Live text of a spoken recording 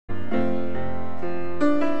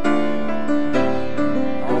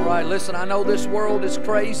tonight. Listen, I know this world is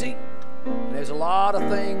crazy. And there's a lot of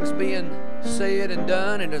things being said and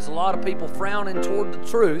done, and there's a lot of people frowning toward the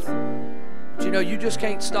truth. But you know, you just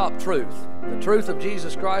can't stop truth. The truth of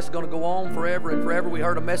Jesus Christ is going to go on forever and forever. We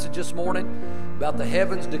heard a message this morning about the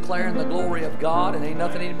heavens declaring the glory of God, and ain't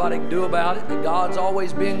nothing anybody can do about it. That God's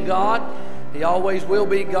always been God. He always will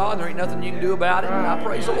be God, and there ain't nothing you can do about it. And I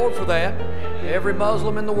praise the Lord for that. Every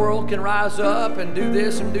Muslim in the world can rise up and do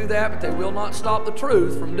this and do that, but they will not stop the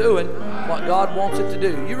truth from doing what God wants it to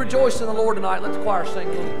do. You rejoice in the Lord tonight. Let the choir sing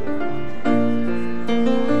a little.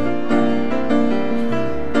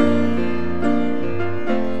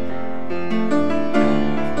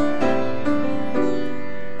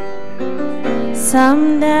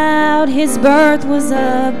 Some doubt his birth was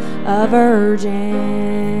of a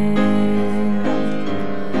virgin.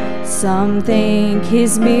 Some think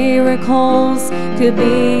his miracles could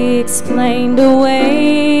be explained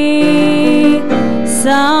away.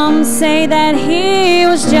 Some say that he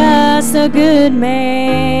was just a good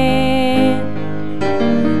man.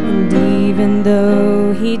 And even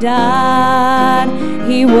though he died,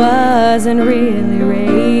 he wasn't really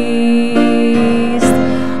raised.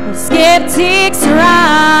 Well, skeptics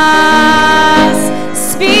rise,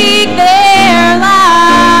 speak their lies.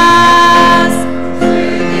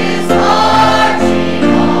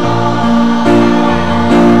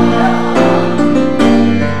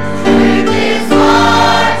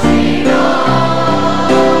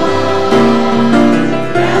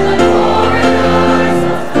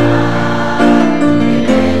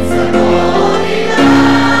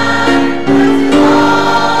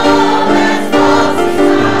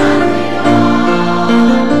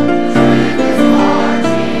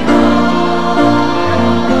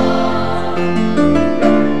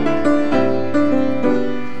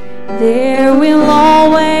 There will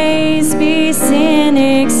always be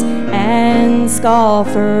cynics and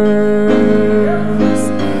scoffers.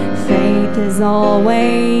 Faith has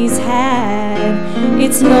always had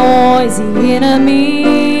its noisy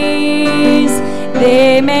enemies.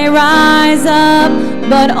 They may rise up,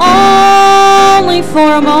 but only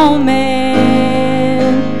for a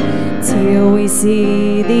moment, till we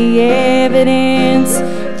see the evidence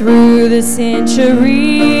through the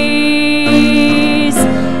centuries.